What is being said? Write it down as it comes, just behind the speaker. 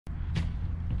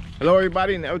Hello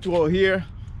everybody, Willow here,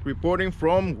 reporting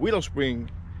from Willow Spring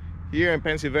here in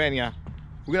Pennsylvania.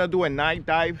 We're gonna do a night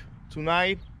dive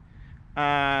tonight.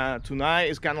 Tonight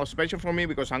is kind of special for me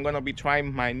because I'm gonna be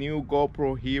trying my new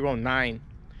GoPro Hero 9.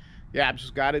 Yeah, I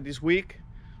just got it this week,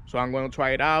 so I'm gonna try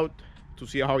it out to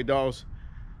see how it does.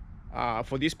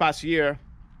 For this past year,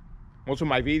 most of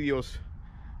my videos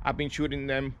I've been shooting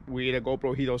them with a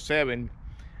GoPro Hero 7,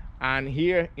 and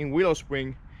here in Willow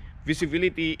Spring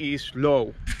visibility is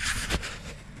low.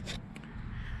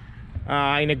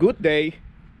 In a good day,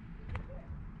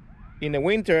 in the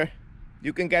winter,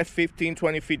 you can get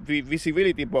 15-20 feet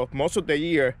visibility, but most of the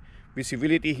year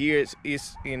visibility here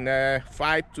is in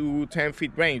 5 to 10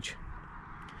 feet range.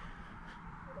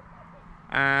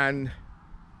 And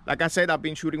like I said, I've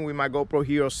been shooting with my GoPro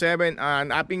Hero 7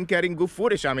 and I've been getting good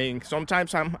footage. I mean,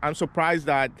 sometimes I'm surprised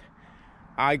that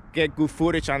I get good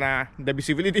footage and the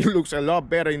visibility looks a lot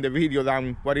better in the video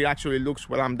than what it actually looks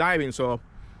while I'm diving.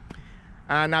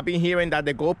 And I've been hearing that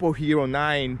the GoPro Hero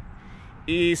 9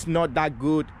 is not that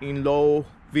good in low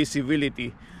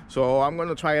visibility. So I'm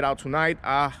gonna try it out tonight.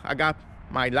 I got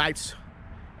my lights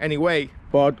anyway,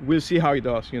 but we'll see how it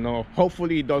does, you know.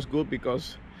 Hopefully it does good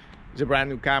because it's a brand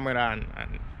new camera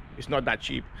and it's not that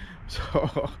cheap.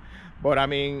 So, but I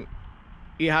mean,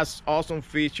 it has awesome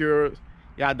features.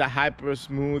 Yeah, the hyper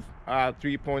smooth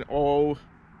 3.0,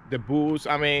 the boost.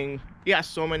 I mean, it has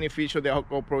so many features. The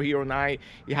GoPro Hero 9,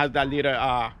 it has that little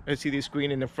LCD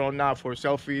screen in the front now for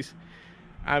selfies.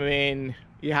 I mean,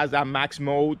 it has that max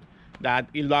mode that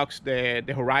it locks the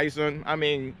horizon. I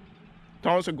mean,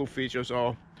 tons of good features.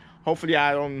 So hopefully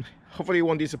it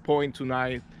won't disappoint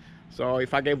tonight. So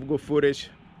if I get good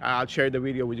footage, I'll share the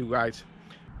video with you guys.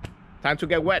 Time to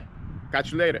get wet.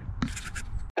 Catch you later.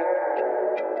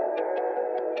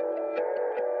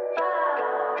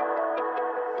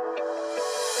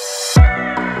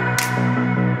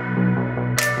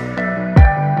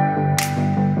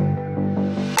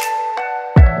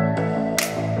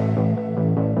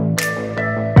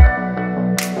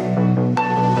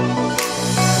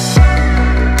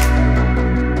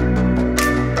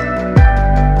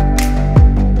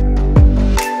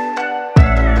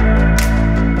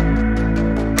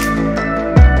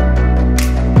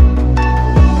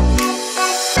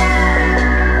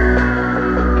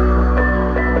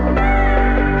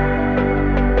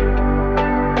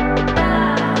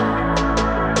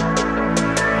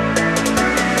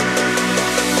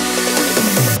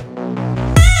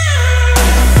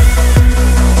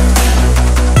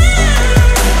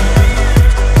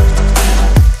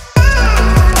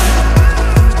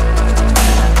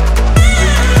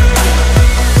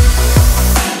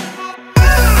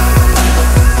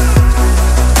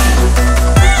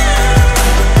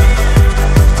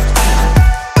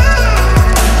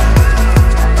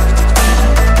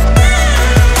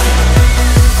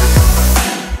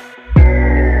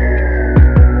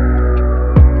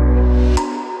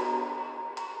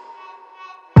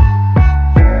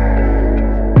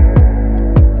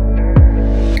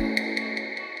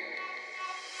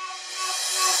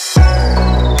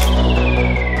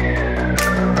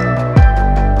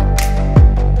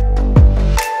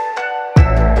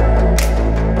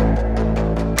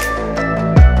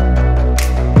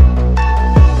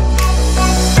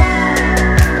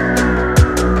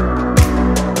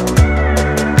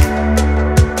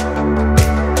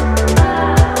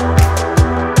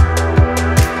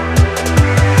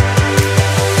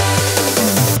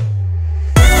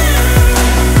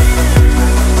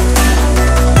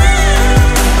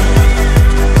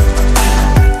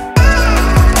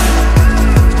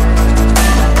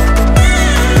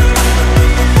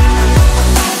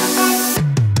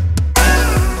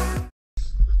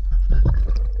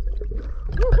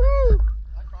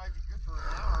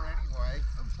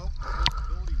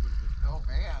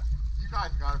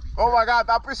 Oh my God,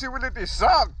 that visibility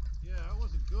sucked. Yeah, that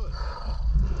wasn't good.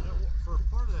 For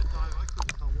part of that time, I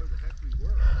couldn't tell where the heck we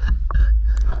were.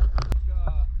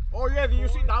 Oh yeah, did you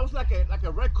see that was like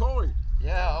a red coin?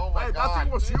 Yeah. Oh my God. That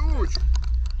thing was huge.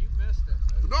 You missed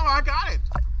it. No, I got it.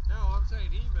 No, I'm saying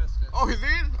he missed it. Oh, he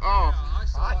did? Oh.